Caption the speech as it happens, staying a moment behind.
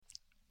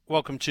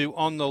Welcome to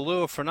On the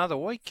Lure for another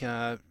week.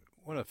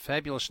 What a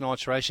fabulous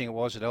night's racing it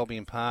was at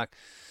Albion Park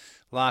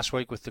last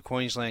week with the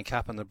Queensland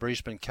Cup and the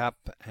Brisbane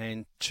Cup,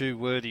 and two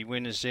worthy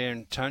winners there.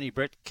 And Tony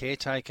Brett,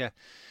 caretaker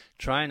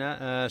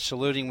trainer,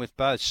 saluting with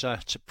both. So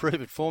it's a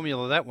proven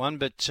formula, that one.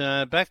 But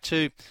back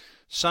to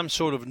some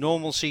sort of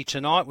normalcy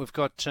tonight. We've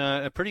got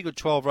a pretty good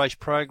 12-race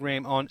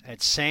program on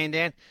at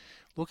Sandown.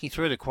 Looking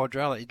through the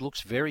quadrilla, it looks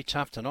very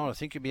tough tonight. I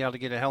think you'll be able to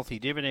get a healthy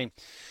dividend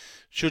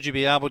should you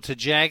be able to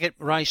jag it.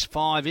 Race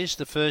 5 is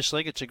the first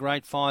leg. It's a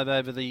grade 5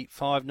 over the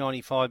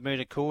 595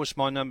 metre course.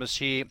 My numbers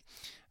here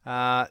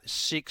are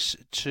 6,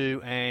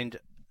 2 and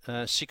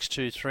 6,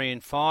 2, 3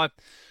 and 5.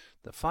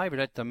 The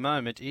favourite at the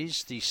moment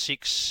is the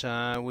 6,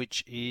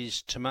 which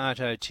is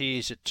Tomato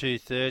Tears at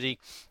 $2.30,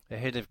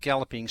 ahead of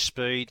Galloping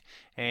Speed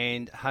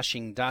and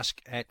Hushing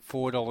Dusk at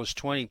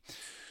 $4.20.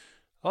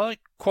 I'm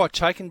quite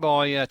taken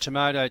by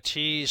Tomato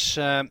Tears.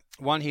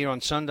 One here on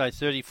Sunday,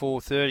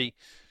 34.30.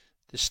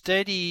 The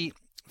steady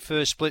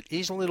first split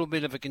is a little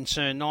bit of a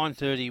concern,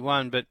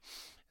 9.31, but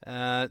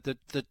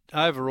the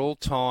overall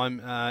time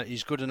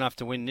is good enough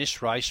to win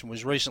this race, and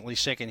was recently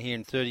second here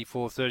in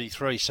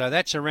 34.33. So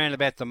that's around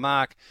about the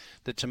mark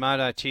that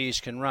Tomato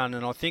Tears can run,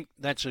 and I think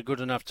that's a good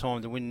enough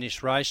time to win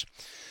this race.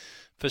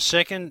 For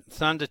second,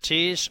 Thunder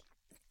Tears,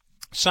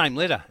 same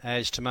letter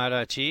as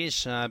Tomato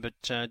Tears, but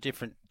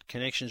different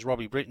connections.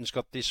 Robbie Britton's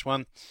got this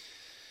one.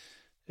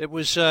 It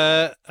was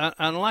an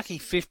unlucky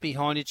fifth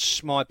behind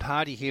It's My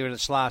Party here at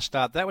its last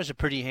start. That was a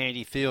pretty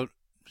handy field,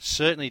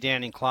 certainly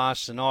down in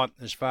class tonight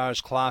as far as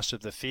class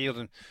of the field,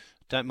 and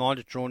don't mind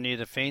it drawn near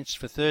the fence.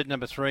 For third,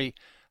 number 3,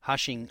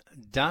 Hushing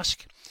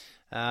Dusk.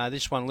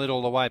 This one led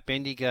all the way at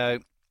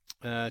Bendigo,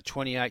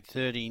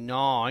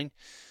 28.39.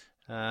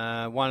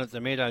 Won at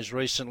the Meadows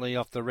recently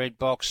off the red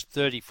box,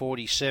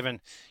 30.47.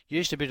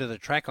 Used a bit of the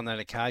track on that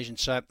occasion,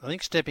 so I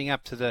think stepping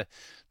up to the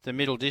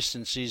middle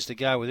distance is to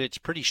go with it. It's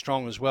pretty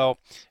strong as well.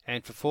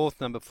 And for fourth,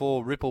 number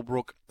 4,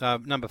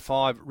 number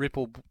 5,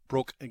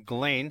 Ripplebrook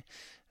Glen.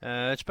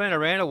 It's been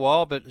around a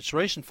while, but its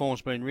recent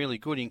form's been really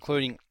good,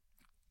 including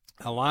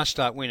a last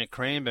start win at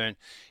Cranbourne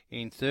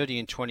in 30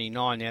 and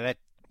 29. Now, that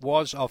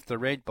was off the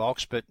red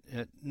box, but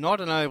not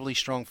an overly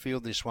strong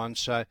field, this one,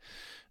 so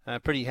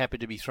pretty happy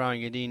to be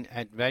throwing it in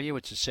at value.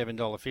 It's a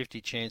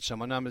 $7.50 chance, so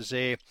my numbers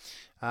there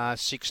are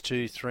 6,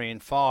 2, 3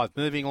 and 5.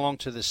 Moving along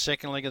to the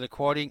second leg of the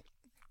quaddie.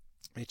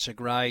 It's a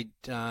grade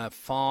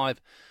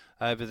 5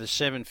 over the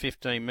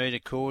 715 metre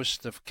course.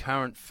 The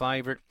current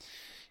favourite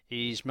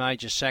is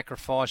Major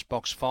Sacrifice,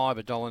 box 5,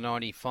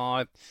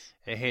 $1.95,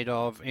 ahead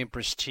of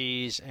Empress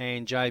Tears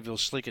and Jayville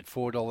Slick at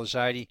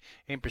 $4.80.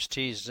 Empress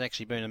Tears has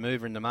actually been a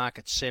mover in the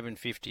market,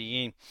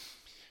 $7.50 in.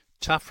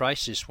 Tough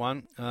race, this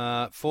one.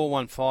 4,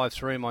 1, 5,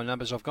 3 my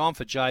numbers. I've gone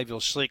for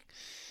Jayville Slick.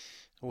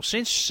 Well,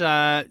 since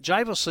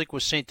Jayville Slick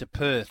was sent to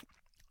Perth,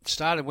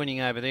 started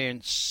winning over there,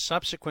 and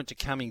subsequent to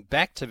coming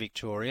back to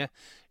Victoria,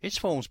 its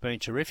form's been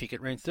terrific.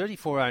 It ran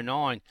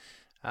 34.09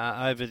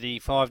 over the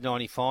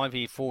 595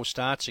 here 4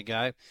 starts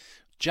ago.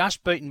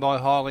 Just beaten by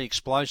Highly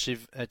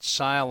Explosive at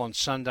Sale on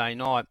Sunday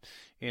night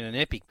in an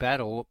epic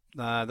battle.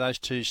 Those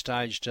two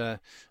staged a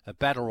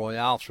battle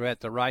royale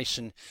throughout the race,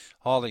 and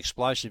Highly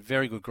Explosive,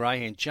 very good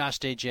greyhound,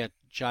 just edge out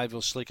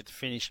Jayville Slick at the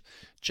finish.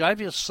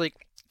 Jayville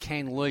Slick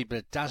can lead, but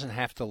it doesn't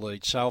have to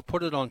lead, so I'll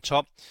put it on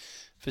top.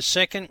 For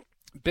second,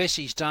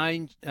 Bessie's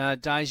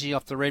Daisy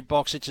off the red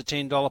box. It's a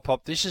 $10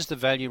 pop. This is the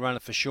value runner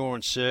for sure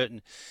and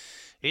certain.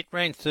 It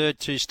ran third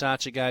 2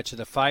 starts ago to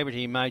the favourite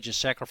here, Major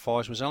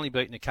Sacrifice. Was only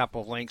beaten a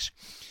couple of lengths.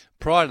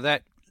 Prior to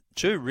that,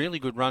 2 really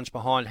good runs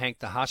behind Hank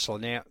the Hustler.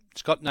 Now,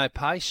 it's got no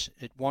pace.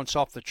 It wants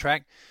off the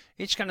track.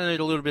 It's going to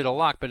need a little bit of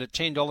luck, but at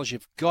 $10,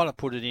 you've got to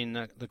put it in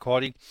the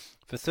quaddie.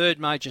 For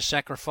third, Major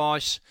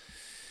Sacrifice.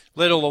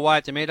 Led all the way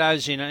at the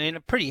Meadows in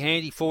a pretty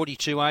handy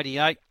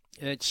 42.88.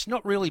 It's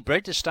not really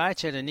bred to stay.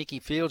 It's out of Nicky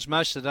Fields.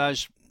 Most of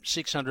those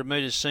 600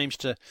 metres seems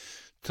to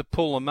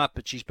pull them up,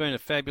 but she's been a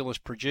fabulous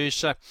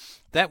producer.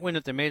 That win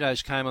at the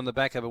Meadows came on the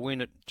back of a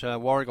win at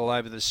Warragul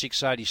over the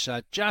 680,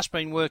 so just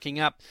been working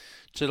up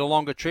to the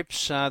longer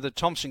trips. The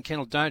Thompson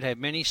Kennel don't have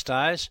many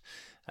stayers,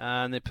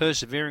 and they're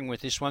persevering with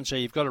this one, so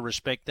you've got to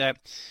respect that.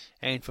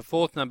 And for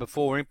fourth, number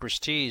 4, Empress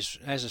Tears,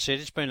 as I said,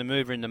 it's been a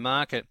mover in the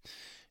market.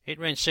 It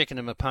ran second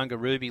to Mapunga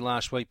Ruby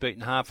last week,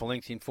 beaten half a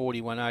length in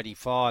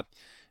 41.85.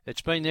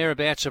 It's been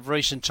thereabouts of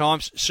recent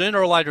times. Sooner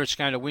or later it's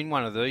going to win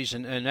one of these,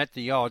 and at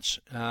the odds,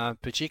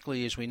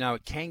 particularly as we know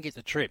it can get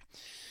the trip,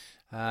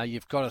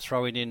 you've got to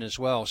throw it in as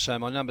well. So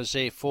my numbers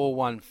there, 4,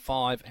 1,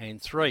 5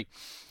 and 3.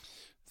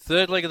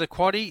 Third leg of the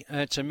quaddie,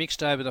 it's a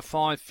mixed over the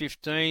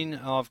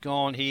 5.15. I've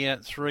gone here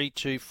 3,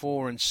 2,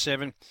 4 and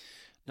 7.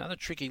 Another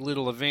tricky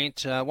little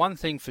event. One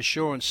thing for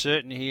sure and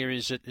certain here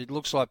is that it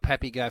looks like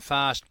Pappy Go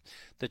Fast,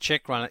 the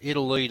check runner.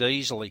 It'll lead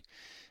easily.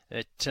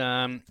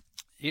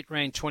 It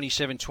ran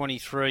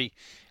 27.23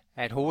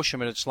 at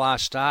Horsham at its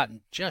last start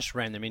and just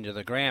ran them into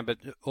the ground. But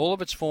all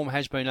of its form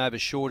has been over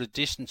shorter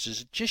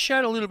distances. It just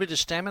showed a little bit of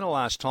stamina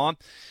last time,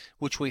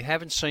 which we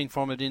haven't seen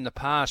from it in the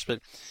past.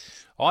 But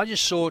I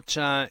just thought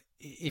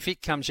if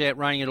it comes out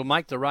running, it'll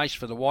make the race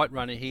for the white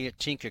runner here at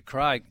Tinker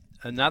Craig.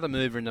 another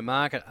mover in the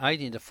market,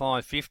 8 into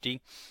 550.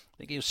 I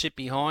think he'll sit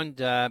behind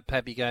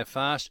Pappy Go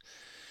Fast.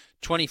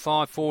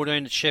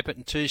 25-14 at Shepparton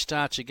and 2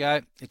 starts ago.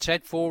 It's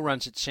had 4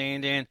 runs at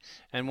Sandown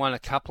and won a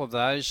couple of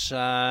those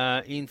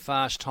in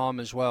fast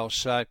time as well.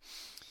 So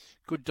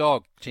good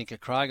dog, Tinker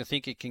Craig. I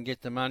think it can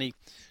get the money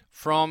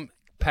from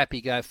Pappy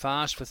Go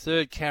Fast for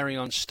third carry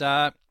on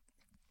start.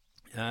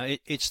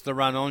 It's the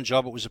run-on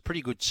job. It was a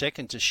pretty good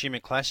second to Shimmer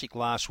Classic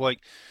last week,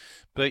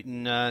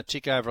 beaten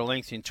tick over a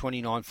length in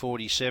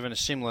 29.47. A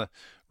similar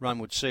run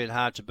would see it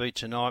hard to beat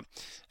tonight.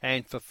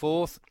 And for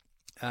fourth,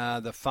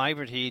 the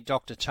favourite here,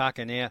 Dr.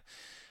 Tucker. Now,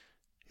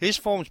 his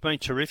form's been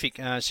terrific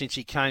since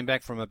he came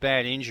back from a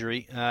bad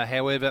injury.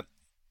 However,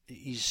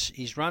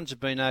 his runs have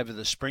been over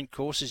the sprint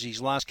courses.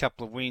 His last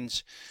couple of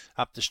wins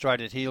up the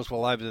straight at heels,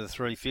 well over the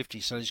 350.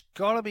 So there's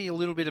got to be a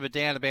little bit of a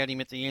doubt about him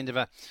at the end of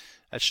a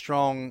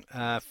strong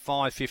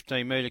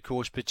 5-15 metre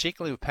course,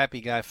 particularly with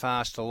Pappy Go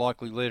Fast, a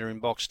likely leader in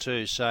box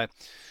 2. So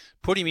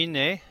put him in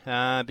there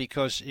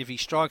because if he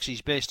strikes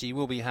his best, he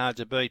will be hard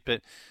to beat,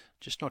 but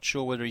just not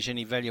sure whether he's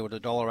any value at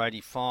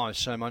 $1.85.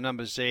 So my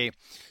number's there,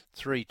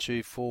 3,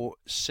 2, 4,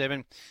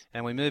 7.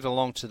 And we move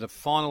along to the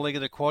final leg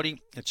of the quaddie.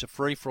 It's a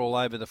free-for-all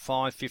over the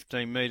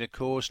 5-15 metre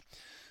course.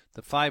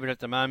 The favourite at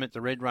the moment, the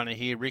red runner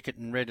here, Rickett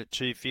and Red at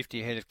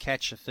 250, ahead of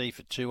Catch the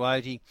Thief at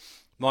 280.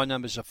 My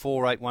numbers are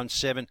 4, 8, 1,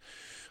 7.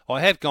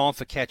 I have gone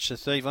for Catch the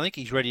Thief. I think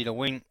he's ready to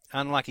win.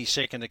 Unlucky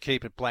second to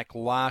keep it black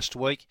last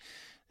week.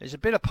 There's a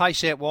bit of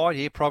pace out wide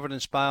here.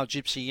 Providence Bale,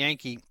 Gypsy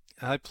Yankee.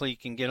 Hopefully he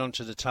can get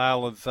onto the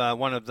tail of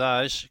one of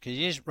those because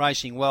he is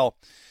racing well,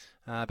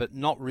 but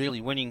not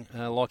really winning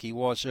like he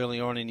was early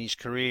on in his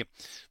career.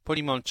 Put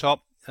him on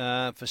top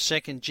for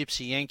second,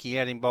 Gypsy Yankee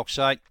out in box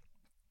 8.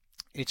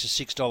 It's a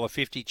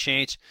 $6.50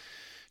 chance.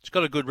 It's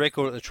got a good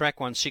record at the track,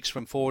 won 6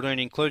 from 14,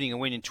 including a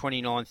win in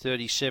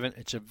 29.37.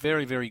 It's a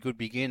very, very good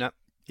beginner.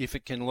 If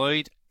it can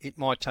lead, it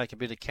might take a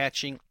bit of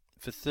catching.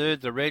 For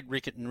third, the red,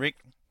 Rickett and Rick.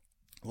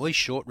 Well, he's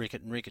short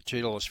Rickett and Rick at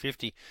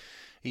 $2.50.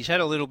 He's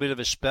had a little bit of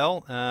a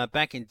spell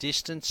back in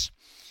distance.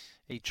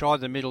 He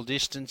tried the middle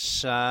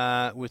distance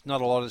with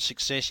not a lot of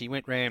success. He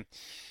went round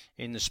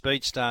in the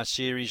Speedstar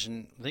series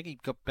and I think he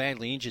got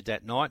badly injured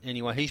that night.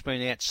 Anyway, he's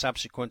been out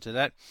subsequent to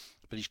that,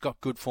 but he's got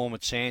good form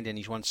at Sandown.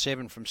 He's won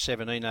 7 from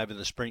 17 over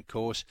the sprint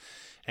course.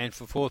 And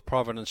for fourth,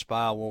 Providence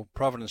Bale. Well,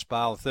 Providence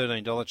Bale, a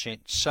 $13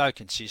 chance, so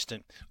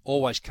consistent,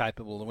 always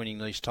capable of winning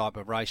these type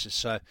of races.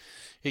 So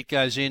it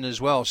goes in as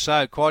well.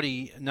 So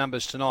quaddie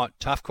numbers tonight,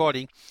 tough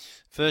quaddie.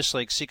 First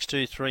leg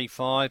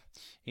 6-2-3-5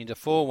 into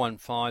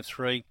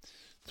 4-1-5-3,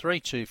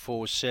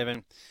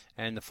 3-2-4-7,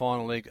 and the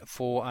final leg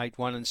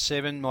 4-8-1 and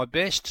 7. My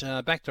best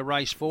back to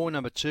race 4,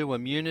 number 2,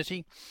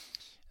 Immunity.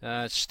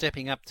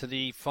 Stepping up to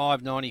the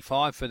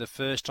 $5.95 for the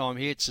first time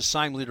here. It's the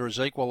same litter as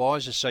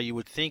Equaliser, so you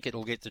would think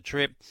it'll get the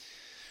trip.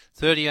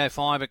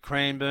 30.05 at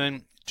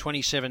Cranbourne,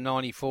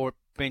 27.94 at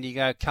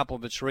Bendigo. A couple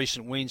of its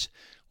recent wins.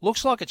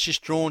 Looks like it's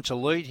just drawn to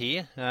lead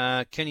here.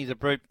 Kenny the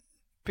Brute,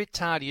 bit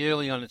tardy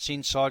early on its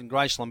inside, and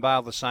Graceland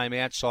Bale the same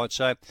outside.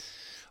 So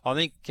I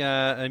think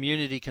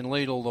Immunity can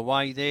lead all the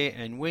way there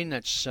and win.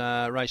 That's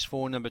race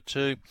 4, number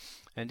 2.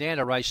 And down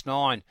to race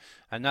 9,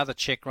 another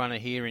check runner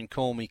here in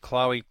Call Me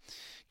Chloe.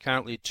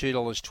 Currently at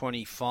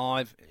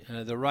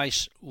 $2.25. The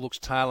race looks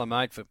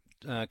tailor-made for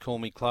Call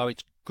Me Chloe.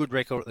 It's good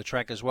record at the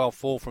track as well,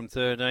 4 from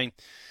 13.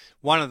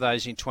 One of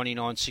those in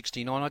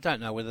 29.69. I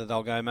don't know whether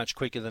they'll go much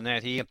quicker than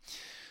that here.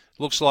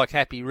 Looks like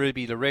Happy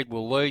Ruby, the red,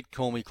 will lead.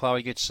 Call Me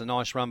Chloe gets a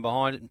nice run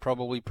behind it and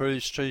probably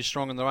proves too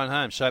strong in the run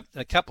home. So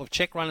a couple of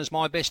check runners,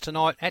 my best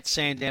tonight at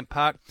Sandown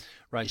Park.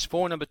 Race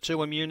 4, number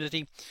 2,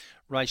 Immunity.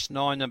 Race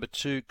 9, number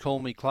 2, Call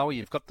Me Chloe.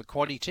 You've got the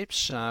quaddie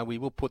tips. We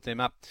will put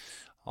them up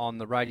on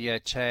the Radio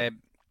Tab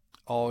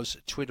Oz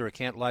Twitter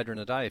account later in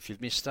the day. If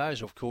you've missed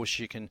those, of course,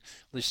 you can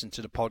listen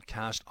to the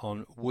podcast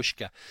on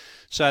Whooshka.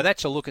 So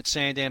that's a look at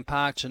Sandown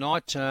Park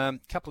tonight. A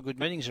couple of good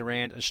meetings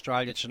around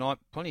Australia tonight.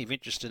 Plenty of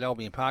interest at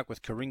Albion Park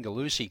with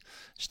Karingalusi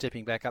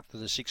stepping back up to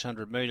the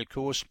 600 metre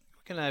course.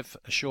 We're going to have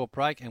a short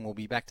break and we'll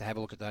be back to have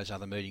a look at those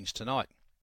other meetings tonight.